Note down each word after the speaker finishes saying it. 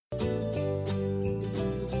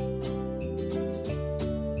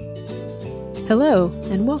Hello,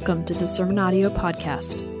 and welcome to the Sermon Audio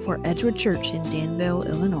Podcast for Edgewood Church in Danville,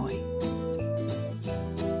 Illinois.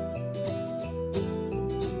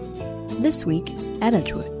 This week at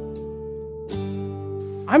Edgewood.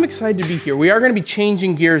 I'm excited to be here. We are going to be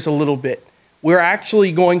changing gears a little bit. We're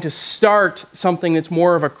actually going to start something that's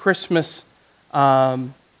more of a Christmas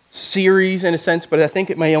series in a sense, but I think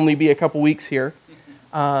it may only be a couple weeks here.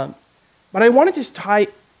 But I want to just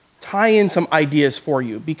tie in some ideas for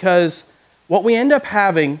you, because what we end up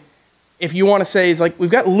having, if you want to say, is like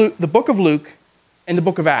we've got Luke, the book of Luke and the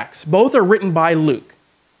book of Acts. Both are written by Luke.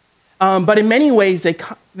 But in many ways,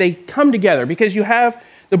 they come together, because you have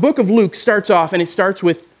the book of Luke starts off, and it starts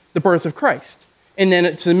with the birth of Christ. And then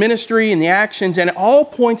it's the ministry and the actions, and it all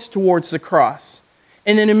points towards the cross.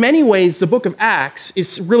 And then in many ways, the book of Acts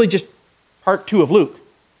is really just part 2 of Luke.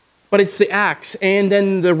 But it's the Acts, and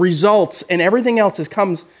then the results, and everything else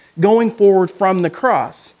comes going forward from the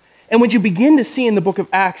cross. And what you begin to see in the book of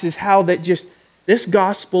Acts is how that just this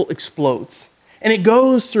gospel explodes. And it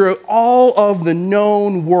goes through all of the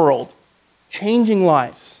known world, changing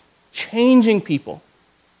lives, changing people.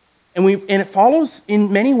 And it follows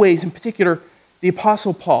in many ways, in particular, the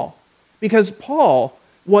Apostle Paul. Because Paul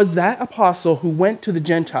was that apostle who went to the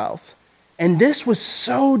Gentiles. And this was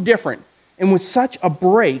so different and was such a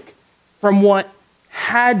break from what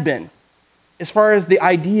had been as far as the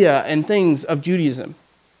idea and things of Judaism.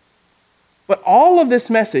 But all of this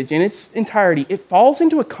message in its entirety, it falls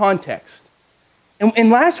into a context. And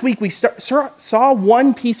last week we saw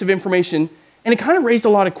one piece of information, and it kind of raised a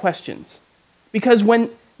lot of questions. Because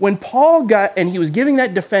when Paul got, and he was giving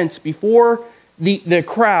that defense before the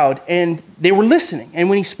crowd, and they were listening, and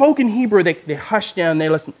when he spoke in Hebrew, they hushed down, they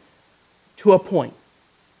listened to a point.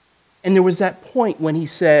 And there was that point when he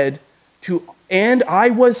said, and I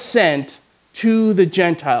was sent to the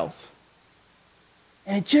Gentiles.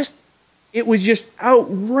 And it was just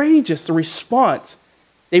outrageous, the response.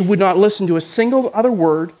 They would not listen to a single other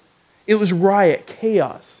word. It was riot,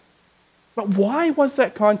 chaos. But why was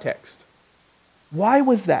that context? Why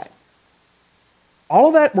was that? All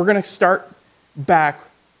of that, we're going to start back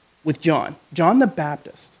with John the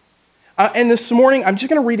Baptist. And this morning, I'm just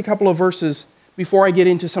going to read a couple of verses before I get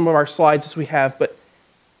into some of our slides as we have. But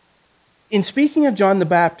in speaking of John the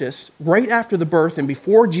Baptist, right after the birth and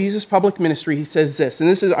before Jesus' public ministry, he says this,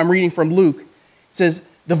 and I'm reading from Luke. It says,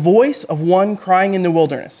 "The voice of one crying in the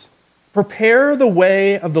wilderness, prepare the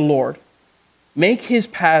way of the Lord, make his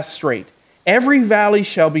path straight. Every valley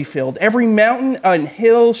shall be filled, every mountain and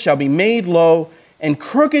hill shall be made low, and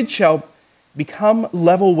crooked shall become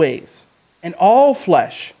level ways, and all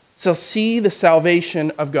flesh shall see the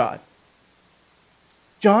salvation of God."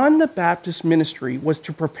 John the Baptist's ministry was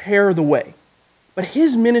to prepare the way, but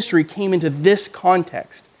his ministry came into this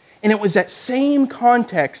context, and it was that same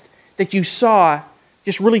context that you saw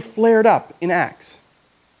just really flared up in Acts.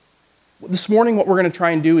 This morning, what we're going to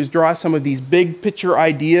try and do is draw some of these big picture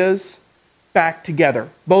ideas back together,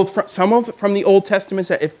 some of it from the Old Testament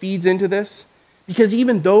that it feeds into this, because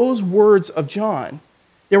even those words of John,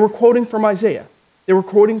 they were quoting from Isaiah. They were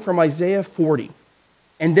quoting from Isaiah 40,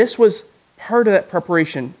 and this was part of that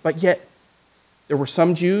preparation, but yet there were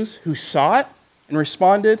some Jews who saw it and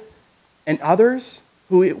responded, and others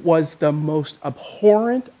who it was the most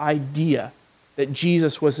abhorrent idea that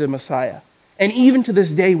Jesus was the Messiah. And even to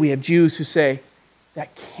this day, we have Jews who say, that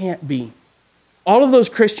can't be. All of those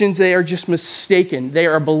Christians, they are just mistaken. They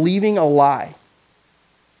are believing a lie.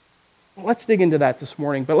 Well, let's dig into that this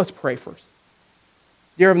morning, but let's pray first.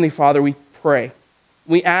 Dear Heavenly Father, we pray.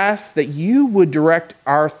 We ask that you would direct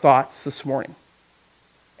our thoughts this morning.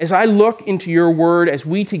 As I look into your word, as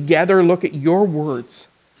we together look at your words,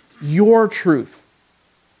 your truth,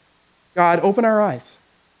 God, open our eyes.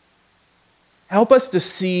 Help us to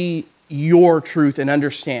see your truth and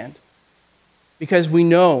understand. Because we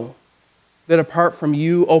know that apart from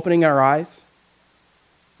you opening our eyes,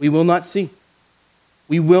 we will not see.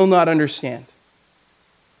 We will not understand.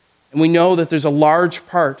 And we know that there's a large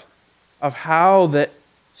part of how that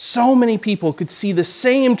so many people could see the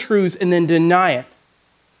same truths and then deny it.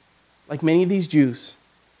 Like many of these Jews.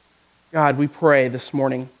 God, we pray this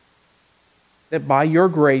morning that by your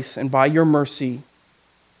grace and by your mercy,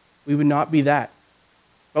 we would not be that,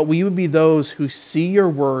 but we would be those who see your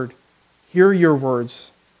word, hear your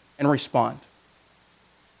words, and respond.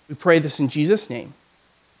 We pray this in Jesus' name.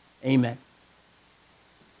 Amen.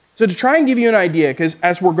 So to try and give you an idea, because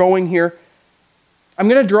as we're going here, I'm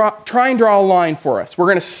going to try and draw a line for us. We're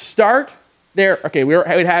going to start there. Okay, we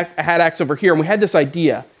had Acts over here, and we had this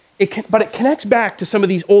idea. But it connects back to some of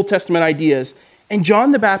these Old Testament ideas. And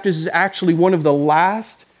John the Baptist is actually one of the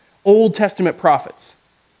last Old Testament prophets.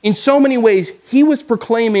 In so many ways, he was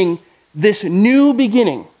proclaiming this new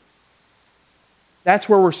beginning. That's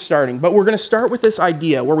where we're starting. But we're going to start with this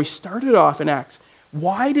idea where we started off in Acts.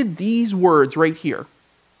 Why did these words right here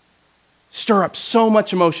stir up so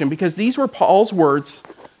much emotion? Because these were Paul's words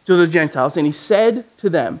to the Gentiles, and he said to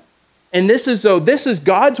them, and this is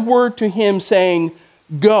God's word to him saying,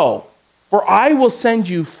 "Go, for I will send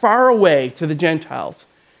you far away to the Gentiles."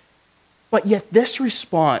 But yet this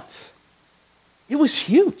response, it was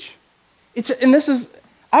huge. And this is,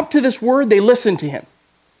 up to this word, they listened to him.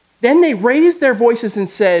 Then they raised their voices and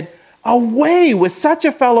said, "Away with such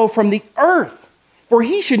a fellow from the earth, for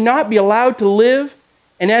he should not be allowed to live."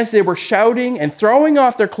 And as they were shouting and throwing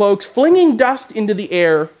off their cloaks, flinging dust into the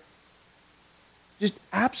air, just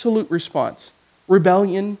absolute response.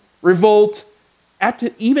 Rebellion, revolt.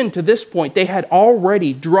 Even to this point, they had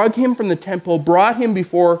already dragged him from the temple, brought him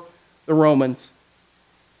before the Romans.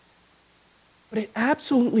 But it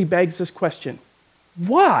absolutely begs this question.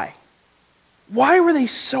 Why? Why were they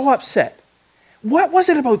so upset? What was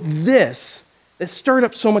it about this that stirred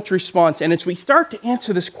up so much response? And as we start to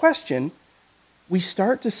answer this question, we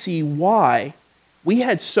start to see why we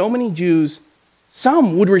had so many Jews,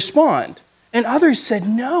 some would respond, and others said,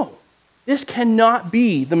 "No, this cannot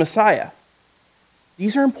be the Messiah."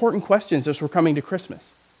 These are important questions as we're coming to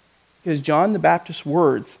Christmas, because John the Baptist's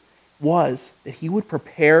words was that he would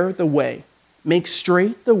prepare the way, make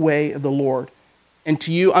straight the way of the Lord. And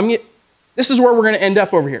to you, this is where we're going to end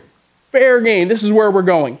up over here. Fair game. This is where we're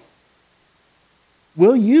going.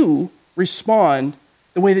 Will you respond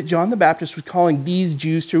the way that John the Baptist was calling these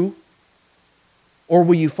Jews to? Or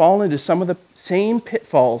will you fall into some of the same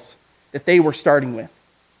pitfalls that they were starting with?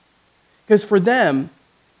 Because for them,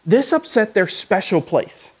 this upset their special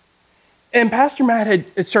place. And Pastor Matt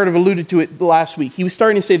had sort of alluded to it last week. He was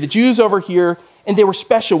starting to say the Jews over here, and they were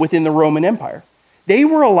special within the Roman Empire. They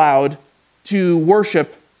were allowed to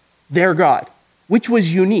worship their God, which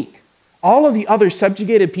was unique. All of the other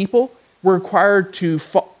subjugated people were required to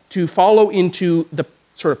follow into the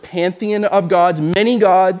sort of pantheon of gods, many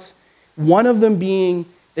gods, one of them being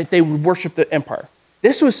that they would worship the empire.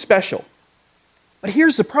 This was special. But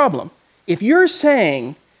here's the problem. If you're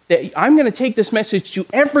saying that I'm going to take this message to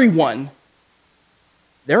everyone,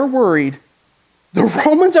 they're worried the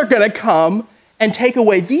Romans are going to come and take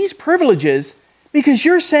away these privileges because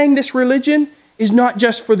you're saying this religion is not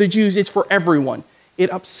just for the Jews, it's for everyone. It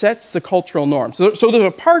upsets the cultural norm. So there's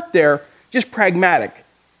a part there, just pragmatic.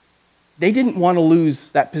 They didn't want to lose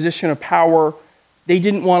that position of power. They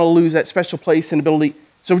didn't want to lose that special place and ability.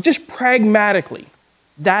 So just pragmatically,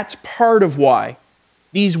 that's part of why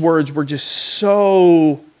these words were just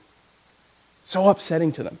so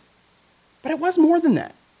upsetting to them. But it was more than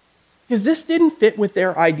that, because this didn't fit with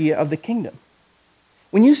their idea of the kingdom.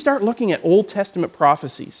 When you start looking at Old Testament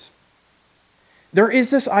prophecies, there is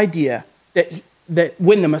this idea that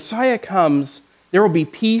when the Messiah comes, there will be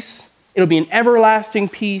peace, it'll be an everlasting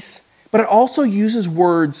peace, but it also uses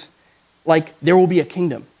words like there will be a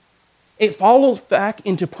kingdom. It follows back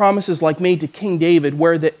into promises like made to King David,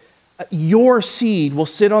 where that your seed will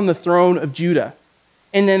sit on the throne of Judah.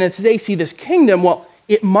 And then as they see this kingdom, well,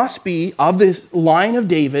 it must be of this line of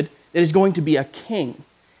David that is going to be a king.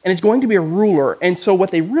 And it's going to be a ruler. And so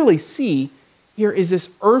what they really see here is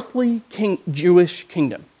this earthly Jewish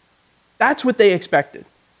kingdom. That's what they expected.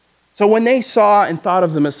 So when they saw and thought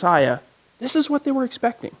of the Messiah, this is what they were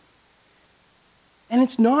expecting. And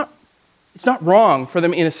it's not wrong for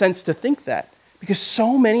them in a sense to think that, because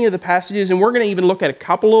so many of the passages, and we're going to even look at a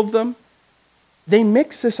couple of them, they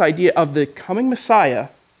mix this idea of the coming Messiah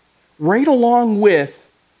right along with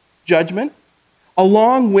judgment,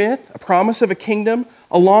 along with a promise of a kingdom,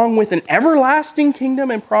 along with an everlasting kingdom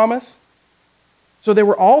and promise. So they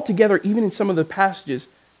were all together even in some of the passages.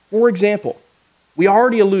 For example, we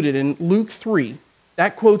already alluded in Luke 3,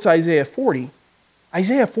 that quotes Isaiah 40.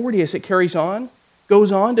 Isaiah 40, as it carries on,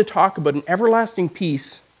 goes on to talk about an everlasting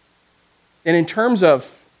peace that in terms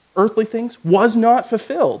of earthly things was not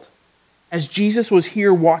fulfilled as Jesus was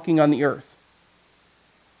here walking on the earth.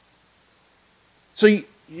 So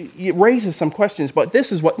it raises some questions, but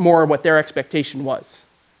this is what their expectation was.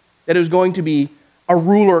 That it was going to be a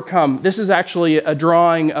ruler come. This is actually a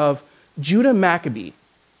drawing of Judah Maccabee.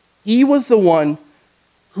 He was the one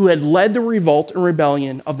who had led the revolt and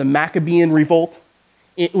rebellion of the Maccabean revolt.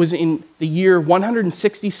 It was in the year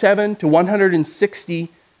 167 to 160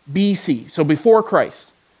 BC, so before Christ.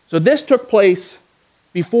 So this took place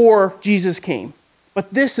before Jesus came.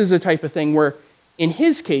 But this is the type of thing where, in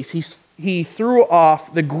his case, he threw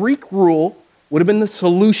off the Greek rule, would have been the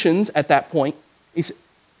Seleucians at that point,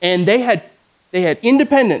 and they had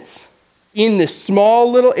independence. in this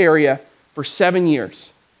small little area for 7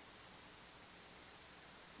 years.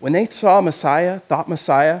 When they saw Messiah, thought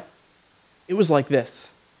Messiah, it was like this.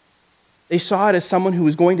 They saw it as someone who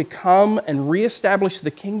was going to come and reestablish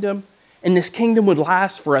the kingdom, and this kingdom would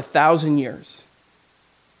last for 1,000 years.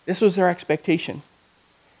 This was their expectation.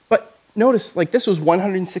 But notice, like, this was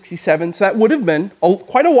 167, so that would have been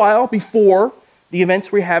quite a while before the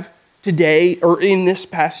events we have today, or in this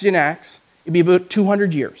passage in Acts. It'd be about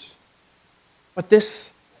 200 years. But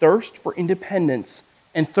this thirst for independence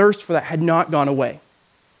and thirst for that had not gone away.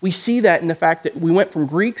 We see that in the fact that we went from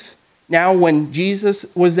Greeks. Now when Jesus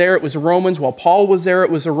was there, it was the Romans. While Paul was there, it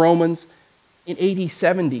was the Romans. In AD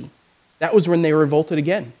 70, that was when they revolted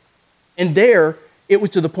again. And there, it was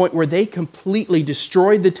to the point where they completely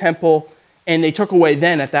destroyed the temple, and they took away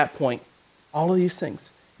then, at that point, all of these things.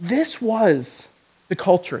 This was the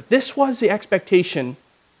culture. This was the expectation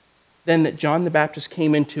then that John the Baptist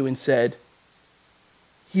came into and said,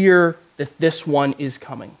 hear that this one is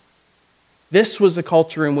coming. This was the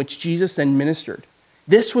culture in which Jesus then ministered.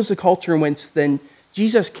 This was the culture in which then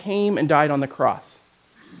Jesus came and died on the cross.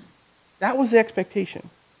 That was the expectation.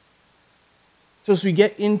 So as we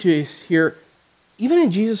get into this here, even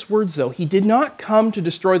in Jesus' words though, he did not come to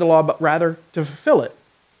destroy the law, but rather to fulfill it.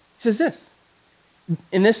 He says this,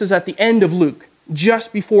 and this is at the end of Luke,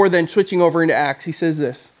 just before then switching over into Acts, he says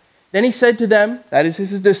this. Then he said to them, that is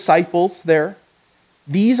his disciples there,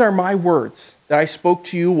 these are my words that I spoke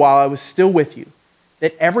to you while I was still with you,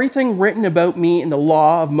 that everything written about me in the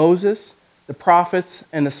law of Moses, the prophets,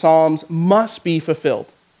 and the Psalms must be fulfilled.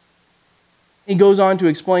 He goes on to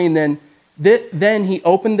explain then he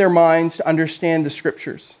opened their minds to understand the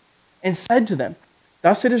scriptures and said to them,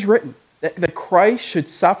 thus it is written, that the Christ should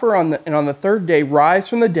suffer and on the third day rise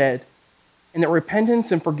from the dead, and that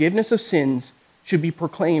repentance and forgiveness of sins should be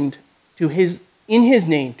proclaimed in his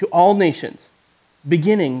name to all nations,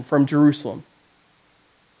 beginning from Jerusalem.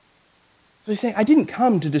 So he's saying, I didn't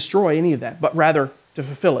come to destroy any of that, but rather to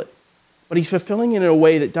fulfill it. But he's fulfilling it in a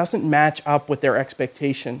way that doesn't match up with their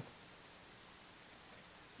expectation.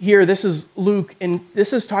 Here, this is Luke, and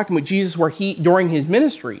this is talking about Jesus where he, during his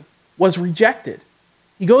ministry, was rejected.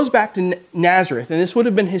 He goes back to Nazareth, and this would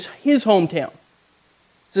have been his hometown.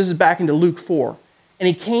 So this is back into Luke 4. And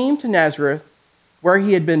he came to Nazareth where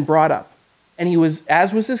he had been brought up. And he was,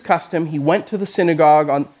 as was his custom, he went to the synagogue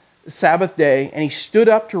on the Sabbath day, and he stood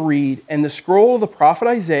up to read, and the scroll of the prophet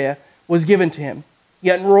Isaiah was given to him. He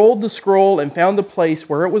unrolled the scroll and found the place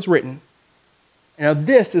where it was written. And now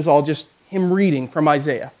this is all just him reading from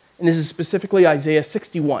Isaiah. And this is specifically Isaiah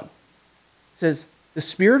 61. It says, the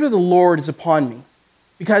Spirit of the Lord is upon me,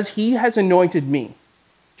 because he has anointed me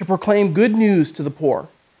to proclaim good news to the poor.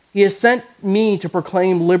 He has sent me to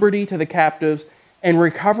proclaim liberty to the captives and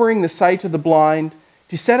recovering the sight of the blind,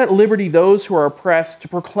 to set at liberty those who are oppressed, to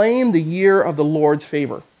proclaim the year of the Lord's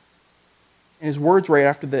favor. And his words right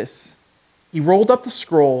after this, he rolled up the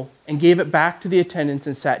scroll and gave it back to the attendants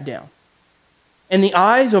and sat down. And the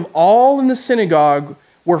eyes of all in the synagogue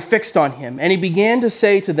were fixed on him, and he began to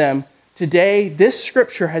say to them, today this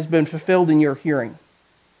scripture has been fulfilled in your hearing.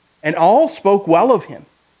 And all spoke well of him,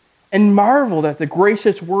 and marveled at the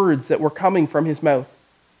gracious words that were coming from his mouth.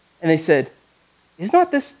 And they said, is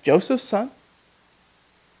not this Joseph's son?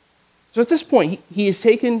 So at this point, he has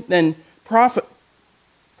taken then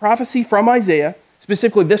prophecy from Isaiah.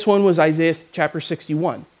 Specifically, this one was Isaiah chapter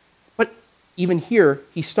 61. But even here,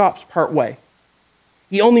 he stops part way.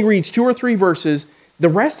 He only reads 2 or 3 verses. The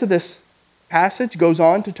rest of this passage goes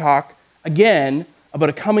on to talk, again, about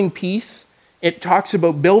a coming peace. It talks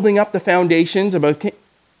about building up the foundations,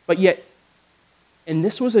 but yet, and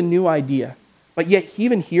this was a new idea, but yet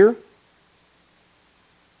even here,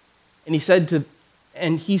 and he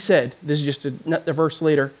said, this is just the verse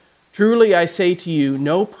later, truly I say to you,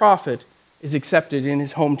 no prophet is accepted in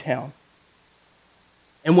his hometown.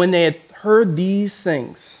 And when they had heard these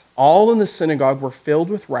things, all in the synagogue were filled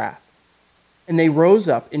with wrath, and they rose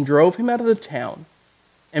up and drove him out of the town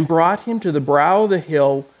and brought him to the brow of the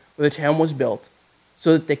hill where the town was built,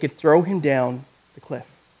 so that they could throw him down the cliff.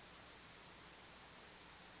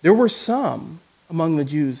 There were some among the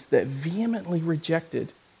Jews that vehemently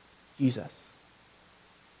rejected Jesus.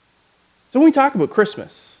 So when we talk about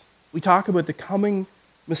Christmas, we talk about the coming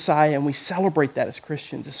Messiah, and we celebrate that as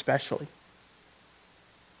Christians especially.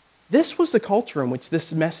 This was the culture in which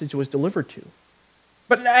this message was delivered to.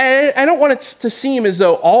 But I don't want it to seem as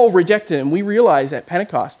though all rejected him. We realize at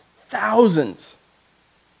Pentecost, thousands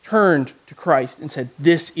turned to Christ and said,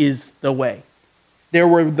 this is the way. There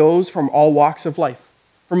were those from all walks of life,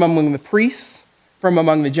 from among the priests, from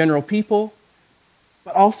among the general people,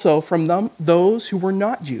 but also from those who were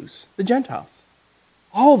not Jews, the Gentiles.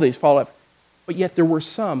 All of these followed. But yet there were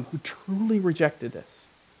some who truly rejected this.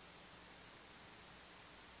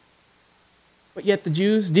 But yet the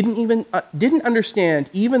Jews didn't understand,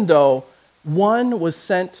 even though one was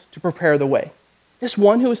sent to prepare the way. This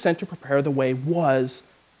one who was sent to prepare the way was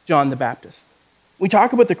John the Baptist. We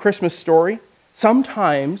talk about the Christmas story.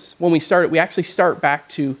 Sometimes when we start it, we actually start back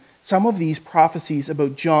to some of these prophecies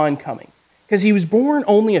about John coming, because he was born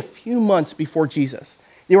only a few months before Jesus.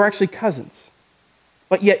 They were actually cousins.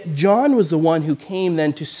 But yet John was the one who came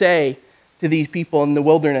then to say to these people in the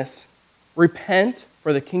wilderness, repent,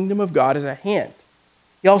 for the kingdom of God is at hand.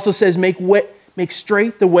 He also says, make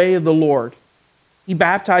straight the way of the Lord. He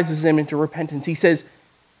baptizes them into repentance. He says,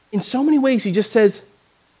 in so many ways, he just says,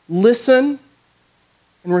 listen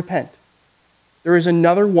and repent. There is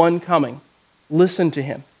another one coming. Listen to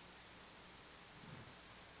him.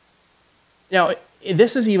 Now,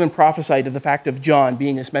 this is even prophesied to the fact of John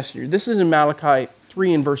being this messenger. This is in Malachi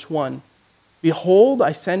 3 and verse 1. Behold,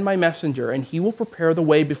 I send my messenger, and he will prepare the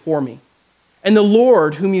way before me. And the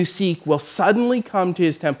Lord whom you seek will suddenly come to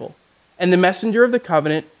his temple. And the messenger of the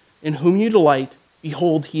covenant in whom you delight,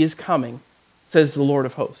 behold, he is coming, says the Lord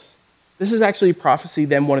of hosts. This is actually a prophecy,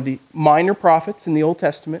 then, one of the minor prophets in the Old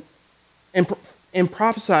Testament, and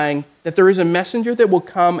prophesying that there is a messenger that will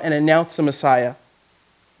come and announce the Messiah,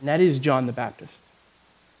 and that is John the Baptist.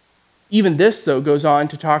 Even this, though, goes on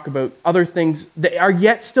to talk about other things that are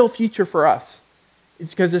yet still future for us.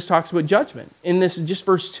 It's because this talks about judgment. In this, just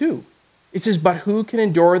verse 2, it says, but who can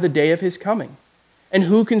endure the day of his coming? And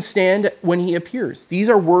who can stand when he appears? These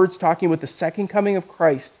are words talking about the second coming of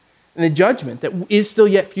Christ and the judgment that is still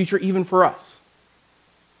yet future even for us.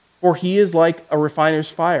 For he is like a refiner's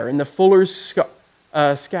fire and the fuller's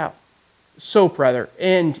scalp. Soap, rather.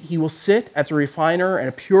 And he will sit as a refiner and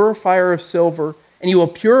a purifier of silver, and he will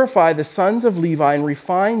purify the sons of Levi and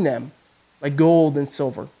refine them like gold and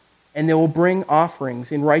silver. And they will bring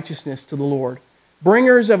offerings in righteousness to the Lord,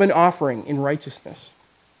 bringers of an offering in righteousness.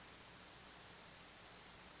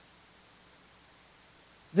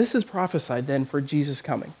 This is prophesied then for Jesus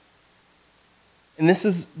coming. And this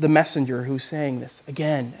is the messenger who's saying this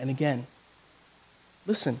again and again.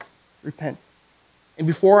 Listen, repent. And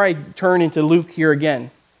before I turn into Luke here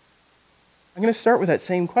again, I'm going to start with that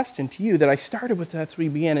same question to you that I started with as we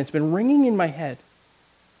began. It's been ringing in my head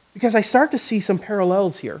because I start to see some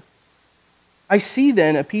parallels here. I see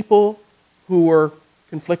then a people who were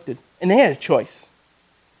conflicted, and they had a choice.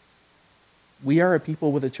 We are a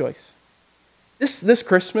people with a choice. This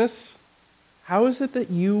Christmas, how is it that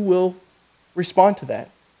you will respond to that?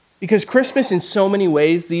 Because Christmas, in so many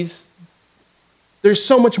ways, there's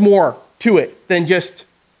so much more to it than just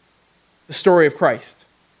the story of Christ.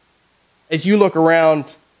 As you look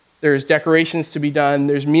around, there's decorations to be done,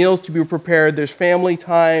 there's meals to be prepared, there's family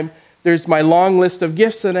time, there's my long list of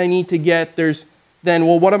gifts that I need to get, there's then,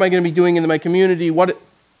 well, what am I going to be doing in my community?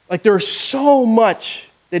 There's so much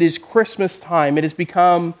that is Christmas time. It has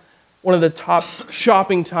become one of the top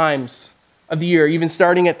shopping times of the year, even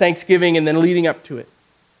starting at Thanksgiving and then leading up to it.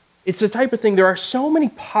 It's the type of thing, there are so many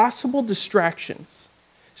possible distractions,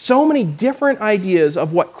 so many different ideas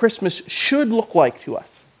of what Christmas should look like to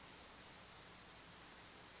us.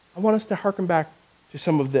 I want us to hearken back to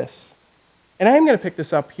some of this. And I am going to pick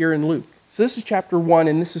this up here in Luke. So this is chapter 1,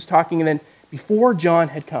 and this is talking then before John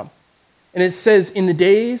had come. And it says, in the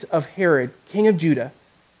days of Herod, king of Judah,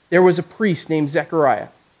 there was a priest named Zechariah.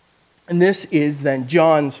 And this is then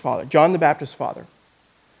John's father, John the Baptist's father,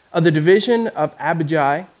 of the division of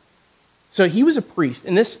Abijah. So he was a priest.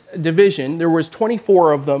 In this division, there was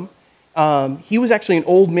 24 of them. He was actually an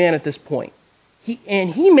old man at this point. He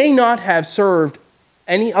may not have served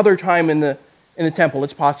any other time in the temple.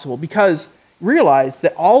 It's possible, because realize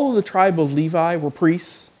that all of the tribe of Levi were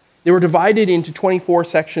priests. They were divided into 24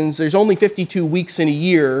 sections. There's only 52 weeks in a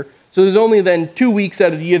year, so there's only then 2 weeks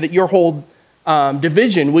out of the year that your whole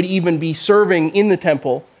division would even be serving in the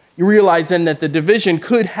temple. You realize then that the division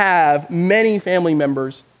could have many family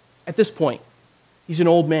members at this point. He's an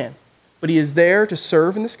old man, but he is there to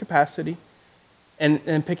serve in this capacity,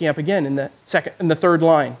 and picking up again in the third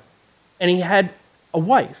line. And he had a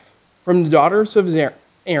wife from the daughters of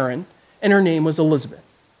Aaron, and her name was Elizabeth.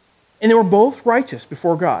 And they were both righteous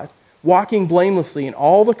before God, walking blamelessly in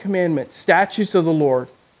all the commandments, statutes of the Lord.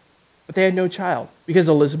 But they had no child, because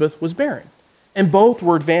Elizabeth was barren, and both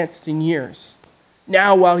were advanced in years.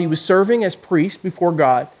 Now, while he was serving as priest before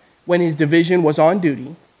God, when his division was on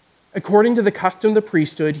duty, according to the custom of the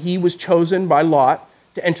priesthood, he was chosen by lot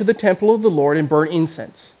to enter the temple of the Lord and burn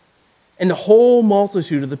incense. And the whole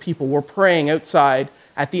multitude of the people were praying outside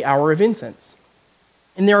at the hour of incense.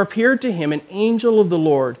 And there appeared to him an angel of the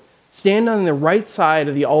Lord stand on the right side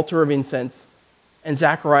of the altar of incense. And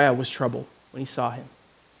Zechariah was troubled when he saw him,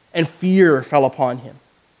 and fear fell upon him.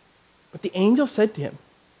 But the angel said to him,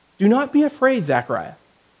 "Do not be afraid, Zechariah,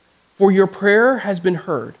 for your prayer has been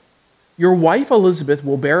heard. Your wife Elizabeth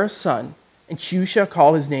will bear a son, and you shall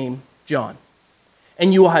call his name John.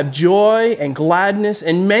 And you will have joy and gladness,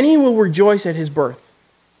 and many will rejoice at his birth,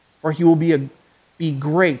 for he will be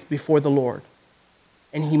great before the Lord.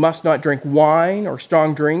 And he must not drink wine or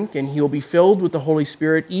strong drink, and he will be filled with the Holy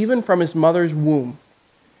Spirit even from his mother's womb."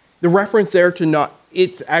 The reference there to not,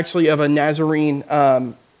 it's actually of a Nazarene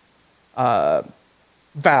vow,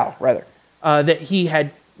 that he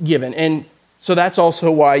had given. And so that's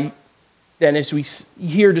also why then as we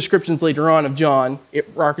hear descriptions later on of John,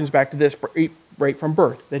 it harkens back to this right from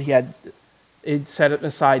birth, that he had set it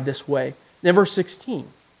aside this way. Then verse 16.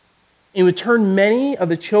 "And would turn many of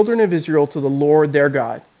the children of Israel to the Lord their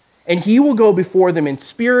God. And he will go before them in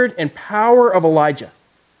spirit and power of Elijah,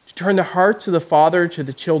 to turn the hearts of the father to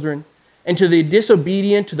the children, and to the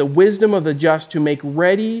disobedient to the wisdom of the just, to make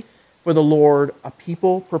ready for the Lord a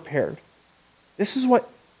people prepared." This is what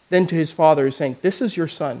then to his father is saying, this is your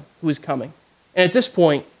son who is coming. And at this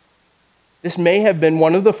point, this may have been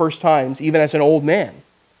one of the first times, even as an old man,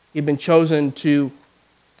 he'd been chosen to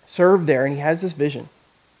serve there, and he has this vision.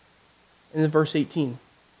 In verse 18,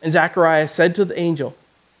 "And Zechariah said to the angel,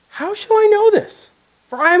 'How shall I know this?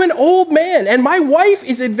 For I am an old man, and my wife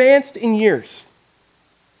is advanced in years.'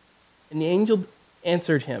 And the angel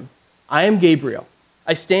answered him, 'I am Gabriel.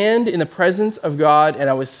 I stand in the presence of God, and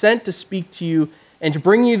I was sent to speak to you and to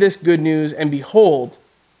bring you this good news. And behold,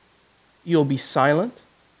 you will be silent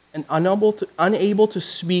and unable to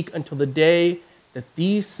speak until the day that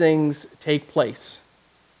these things take place,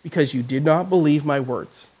 because you did not believe my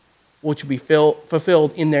words, which will be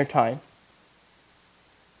fulfilled in their time.'"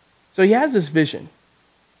 So he has this vision.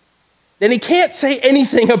 Then he can't say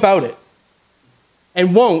anything about it,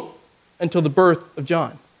 and won't until the birth of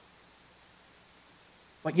John.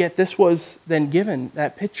 But yet this was then given,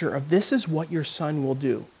 that picture of this is what your son will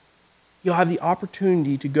do. You'll have the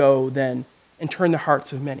opportunity to go then and turn the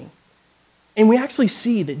hearts of many. And we actually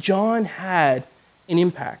see that John had an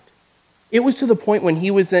impact. It was to the point when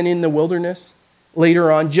he was then in the wilderness,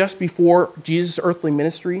 later on, just before Jesus' earthly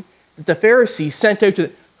ministry, that the Pharisees sent out to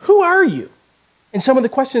them, "Who are you?" And some of the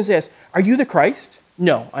questions they asked, "Are you the Christ?"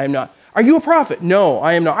 "No, I am not." "Are you a prophet?" "No,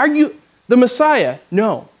 I am not." "Are you the Messiah?"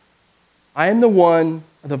 "No, I am the one,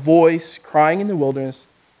 the voice crying in the wilderness."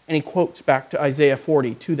 And he quotes back to Isaiah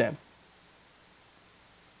 40 to them.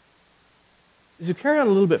 As we carry on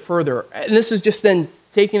a little bit further, and this is just then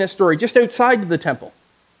taking a story just outside of the temple,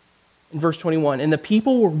 in verse 21, "And the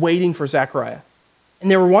people were waiting for Zechariah,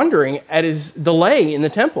 and they were wondering at his delay in the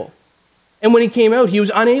temple. And when he came out, he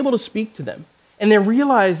was unable to speak to them. And they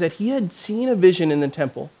realized that he had seen a vision in the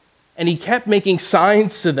temple, and he kept making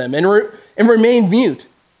signs to them and remained mute.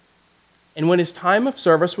 And when his time of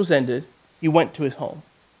service was ended, he went to his home.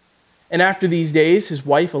 And after these days, his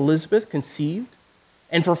wife Elizabeth conceived,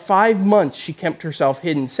 and for 5 months she kept herself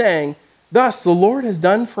hidden, saying, 'Thus the Lord has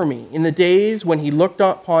done for me in the days when he looked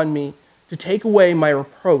upon me to take away my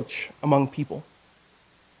reproach among people.'"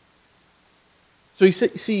 So you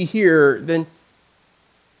see here, then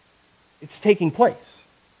it's taking place.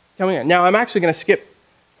 Coming on. Now I'm actually going to skip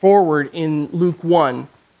forward in Luke 1,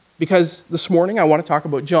 because this morning I want to talk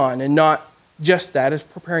about John, and not just that, as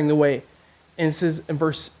preparing the way. And it says in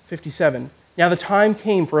verse 57, "Now the time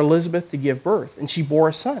came for Elizabeth to give birth, and she bore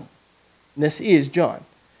a son. And this is John.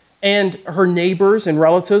 And her neighbors and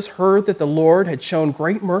relatives heard that the Lord had shown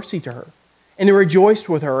great mercy to her, and they rejoiced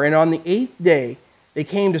with her. And on the 8th day they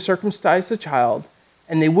came to circumcise the child,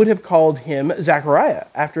 and they would have called him Zechariah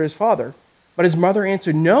after his father. But his mother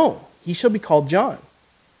answered, 'No, he shall be called John.'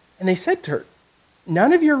 And they said to her,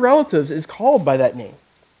 'None of your relatives is called by that name.'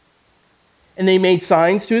 And they made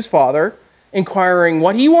signs to his father, inquiring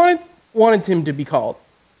what he wanted him to be called.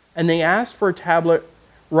 And they asked for a tablet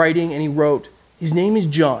writing, and he wrote, 'His name is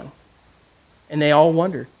John.' And they all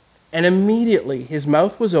wondered. And immediately his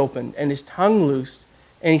mouth was opened, and his tongue loosed,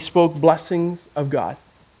 and he spoke blessings of God."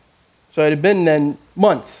 So it had been then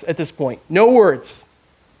months at this point, no words.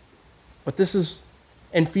 But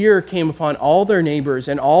and fear came upon all their neighbors,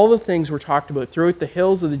 and all the things were talked about throughout the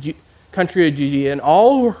hills of the country of Judea. And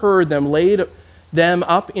all who heard them laid them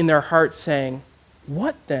up in their hearts, saying,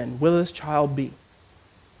 "What then will this child be?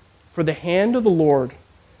 For the hand of the Lord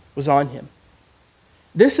was on him."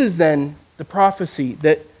 This is then the prophecy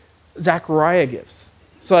that Zechariah gives.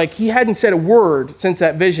 So he hadn't said a word since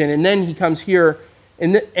that vision, and then he comes here,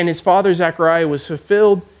 and his father Zechariah was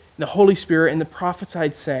fulfilled and the Holy Spirit, and the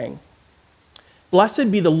prophesied saying,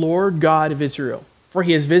 Blessed be the Lord God of Israel, for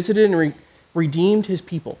he has visited and redeemed his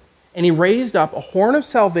people, and he raised up a horn of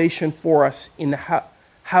salvation for us in the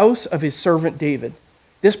house of his servant David.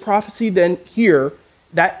 This prophecy then here,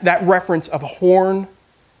 that reference of a horn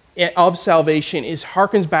of salvation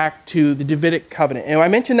harkens back to the Davidic covenant. And I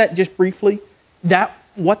mentioned that just briefly.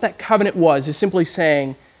 What that covenant was is simply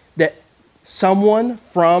saying that someone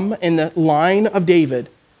from in the line of David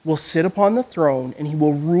will sit upon the throne and he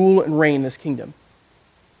will rule and reign this kingdom.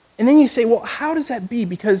 And then you say, well, how does that be?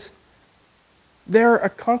 Because they're a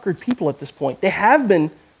conquered people at this point. They have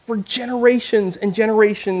been for generations and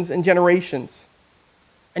generations and generations.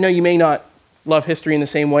 I know you may not love history in the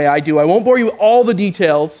same way I do. I won't bore you with all the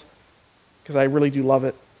details because I really do love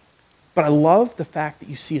it. But I love the fact that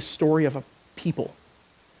you see a story of a people.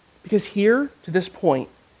 Because here, to this point,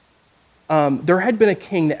 there had been a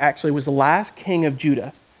king that actually was the last king of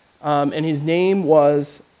Judah. And his name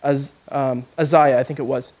was Uzziah, I think it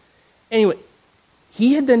was. Anyway,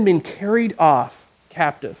 he had then been carried off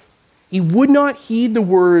captive. He would not heed the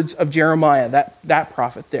words of Jeremiah, that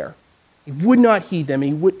prophet there. He would not heed them.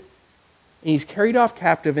 And he's carried off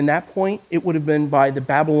captive. In that point, it would have been by the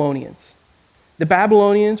Babylonians. The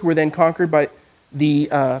Babylonians were then conquered by the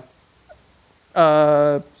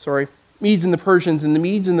Medes and the Persians, and the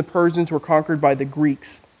Medes and the Persians were conquered by the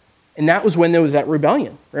Greeks. And that was when there was that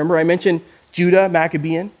rebellion. Remember, I mentioned Judah,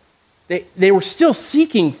 Maccabean. They were still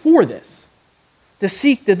seeking for this, to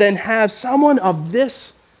seek to then have someone of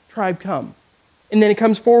this tribe come. And then it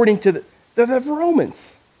comes forward into the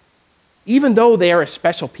Romans. Even though they are a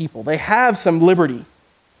special people, they have some liberty,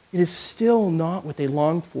 it is still not what they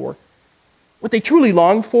longed for. What they truly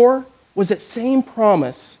longed for was that same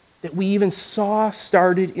promise that we even saw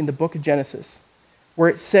started in the book of Genesis, where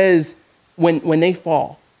it says when they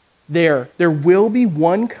fall, there will be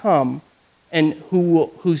one come and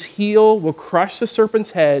whose heel will crush the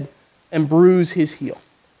serpent's head and bruise his heel.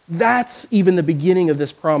 That's even the beginning of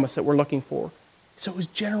this promise that we're looking for. So it was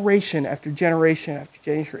generation after generation after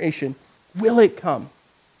generation. Will it come?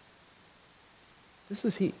 This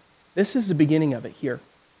is he. This is the beginning of it here.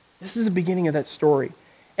 This is the beginning of that story.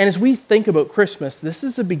 And as we think about Christmas, this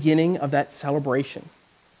is the beginning of that celebration.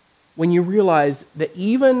 When you realize that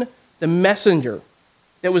even the messenger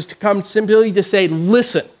that was to come simply to say,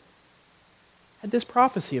 listen, had this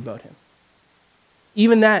prophecy about him.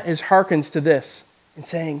 Even that is hearkens to this and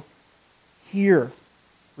saying, hear,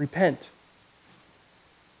 repent.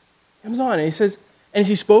 He comes on and he says, and as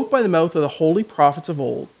he spoke by the mouth of the holy prophets of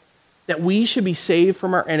old, that we should be saved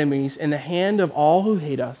from our enemies in the hand of all who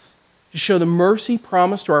hate us, to show the mercy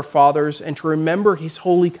promised to our fathers and to remember his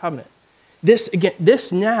holy covenant.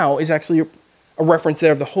 This now is actually a reference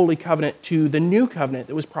there of the holy covenant to the new covenant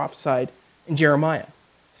that was prophesied in Jeremiah.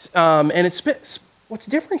 And what's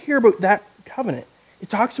different here about that covenant, it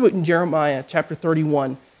talks about in Jeremiah chapter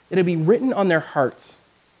 31 that it'll be written on their hearts.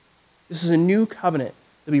 This is a new covenant.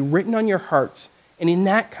 It'll be written on your hearts. And in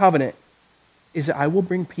that covenant is that I will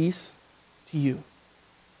bring peace to you.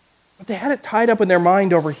 But they had it tied up in their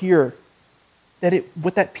mind over here that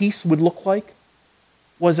what that peace would look like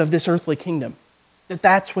was of this earthly kingdom.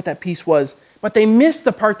 That's what that peace was. But they missed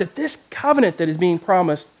the part that this covenant that is being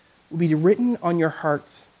promised will be written on your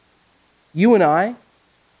hearts. You and I,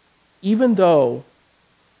 even though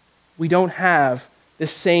we don't have the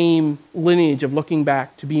same lineage of looking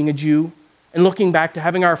back to being a Jew and looking back to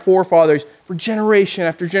having our forefathers for generation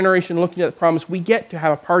after generation looking at the promise, we get to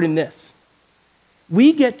have a part in this.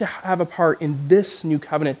 We get to have a part in this new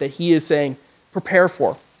covenant that he is saying, prepare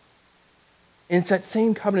for. And it's that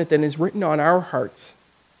same covenant that is written on our hearts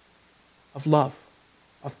of love,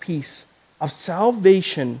 of peace, of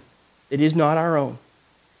salvation that is not our own,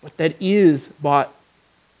 but that is bought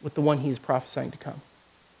with the one he is prophesying to come.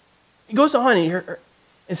 He goes on here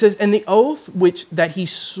and says, and the oath that he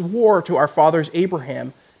swore to our fathers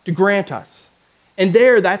Abraham to grant us. And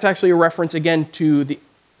that's actually a reference again to the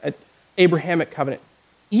Abrahamic covenant.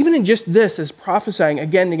 Even in just this is prophesying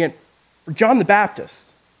again and again for John the Baptist.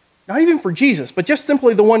 Not even for Jesus, but just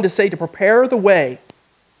simply the one to say to prepare the way.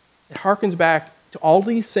 It harkens back to all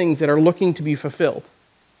these things that are looking to be fulfilled.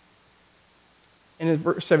 And in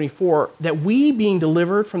verse 74, that we, being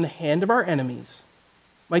delivered from the hand of our enemies,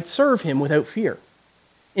 might serve him without fear,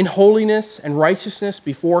 in holiness and righteousness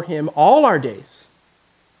before him all our days.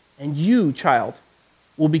 And you, child,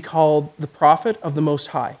 will be called the prophet of the Most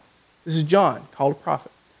High. This is John, called a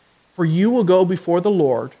prophet. For you will go before the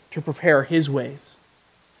Lord to prepare his ways,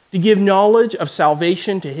 to give knowledge of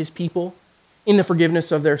salvation to his people in the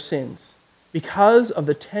forgiveness of their sins, because of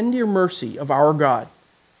the tender mercy of our God,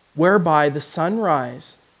 whereby the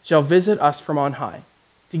sunrise shall visit us from on high,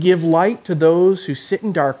 to give light to those who sit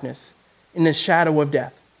in darkness, in the shadow of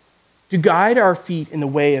death, to guide our feet in the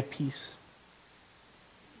way of peace.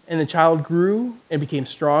 And the child grew and became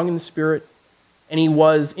strong in the spirit, and he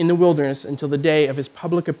was in the wilderness until the day of his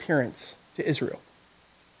public appearance to Israel.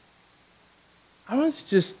 I want us to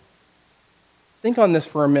just think on this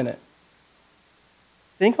for a minute.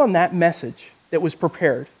 Think on that message that was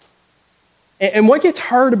prepared. And what gets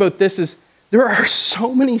hard about this is there are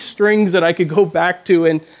so many strings that I could go back to.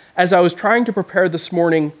 And as I was trying to prepare this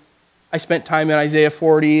morning, I spent time in Isaiah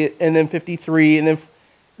 40 and then 53. And then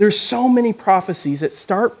there's so many prophecies that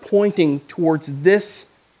start pointing towards this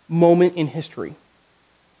moment in history.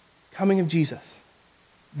 Coming of Jesus,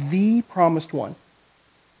 the promised one.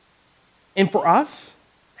 And for us,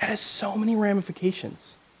 that has so many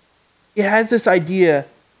ramifications. It has this idea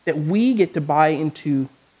that we get to buy into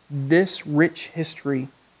this rich history.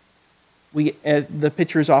 The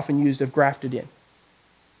picture is often used of grafted in.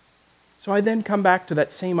 So I then come back to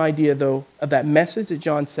that same idea, though, of that message that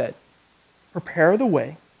John said. Prepare the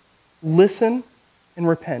way, listen, and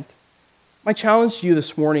repent. My challenge to you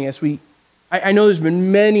this morning as I know there's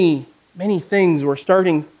been many, many things we're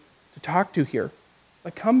starting to talk to here,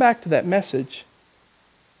 but come back to that message,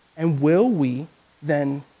 and will we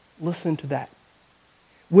then listen to that?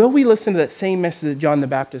 Will we listen to that same message that John the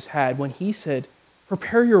Baptist had when he said,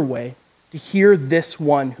 prepare your way to hear this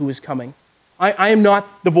one who is coming? I am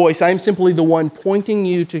not the voice. I am simply the one pointing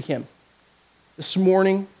you to him. This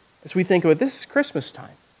morning, as we think about it, this is Christmas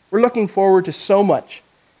time. We're looking forward to so much.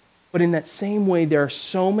 But in that same way, there are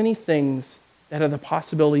so many things that have the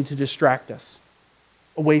possibility to distract us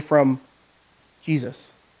away from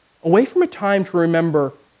Jesus, away from a time to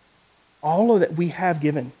remember all of that we have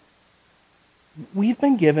given. We've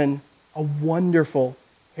been given a wonderful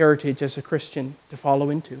heritage as a Christian to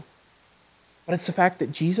follow into. But it's the fact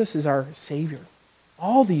that Jesus is our Savior.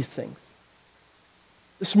 All these things.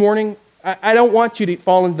 This morning, I don't want you to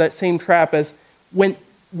fall into that same trap as when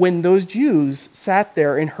those Jews sat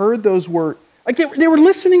there and heard those words. Like they were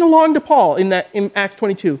listening along to Paul in Acts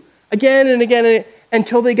 22, again and again,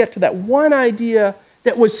 until they get to that one idea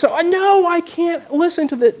that was so, no, I can't listen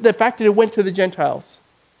to the fact that it went to the Gentiles.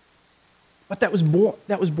 But that was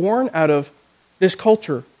born out of this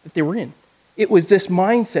culture that they were in. It was this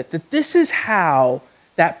mindset that this is how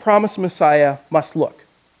that promised Messiah must look.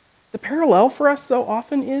 The parallel for us, though,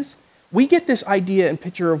 often is we get this idea and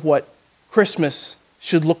picture of what Christmas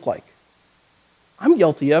should look like. I'm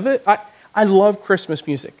guilty of it. I love Christmas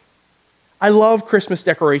music. I love Christmas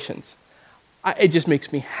decorations. It just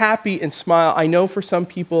makes me happy and smile. I know for some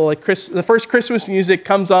people, like the first Christmas music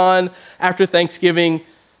comes on after Thanksgiving.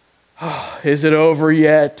 Oh, is it over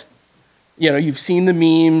yet? You've seen the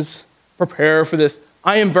memes. Prepare for this.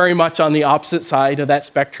 I am very much on the opposite side of that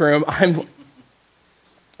spectrum.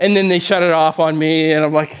 And then they shut it off on me, and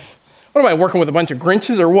I'm like, what am I, working with a bunch of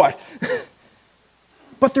Grinches or what?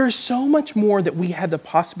 But there's so much more that we had the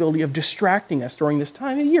possibility of distracting us during this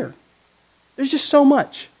time of year. There's just so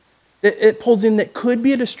much that it pulls in that could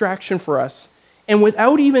be a distraction for us. And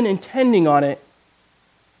without even intending on it,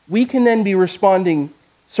 we can then be responding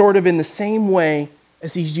sort of in the same way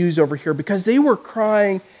as these Jews over here, because they were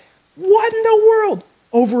crying, what in the world?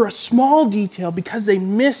 Over a small detail because they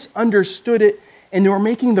misunderstood it and they were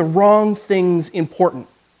making the wrong things important.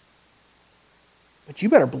 But you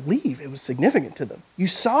better believe it was significant to them. You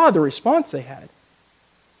saw the response they had.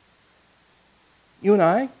 You and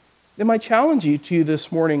I, then my challenge to you this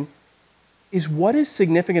morning is what is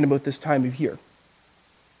significant about this time of year?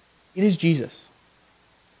 It is Jesus.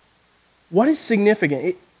 What is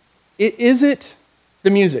significant? Is it the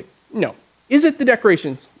music? No. Is it the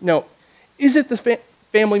decorations? No. Is it the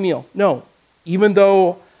family meal? No. Even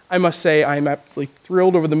though I must say I'm absolutely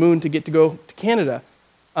thrilled over the moon to get to go to Canada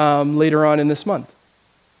later on in this month.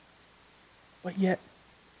 But yet,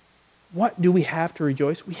 what do we have to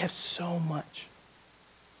rejoice? We have so much.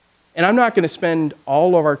 And I'm not going to spend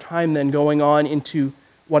all of our time then going on into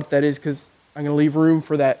what that is, because I'm going to leave room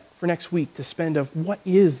for that for next week to spend of what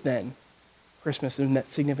is then Christmas and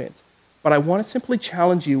that significance. But I want to simply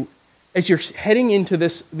challenge you as you're heading into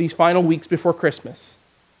these final weeks before Christmas,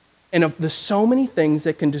 and there's so many things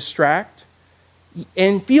that can distract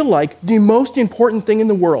and feel like the most important thing in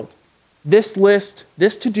the world. This list,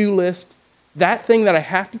 this to-do list, that thing that I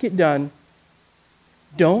have to get done.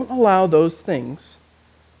 Don't allow those things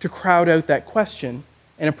to crowd out that question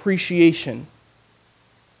and appreciation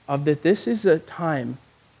of that this is a time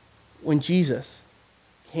when Jesus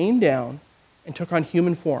came down and took on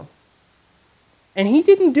human form. And he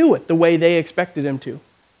didn't do it the way they expected him to.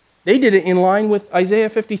 They did it in line with Isaiah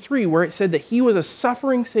 53, where it said that he was a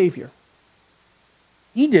suffering Savior.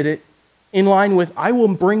 He did it in line with, I will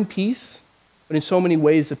bring peace, but in so many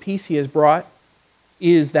ways the peace he has brought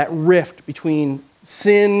is that rift between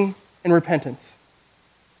sin and repentance.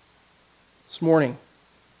 This morning,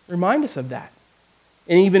 remind us of that.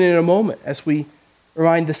 And even in a moment, as we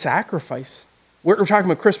remind the sacrifice. We're talking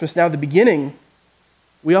about Christmas now, the beginning.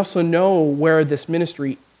 We also know where this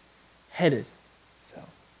ministry headed. So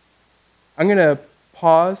I'm going to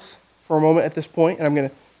pause for a moment at this point, and I'm going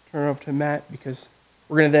to turn it over to Matt, because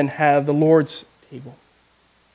we're going to then have the Lord's table.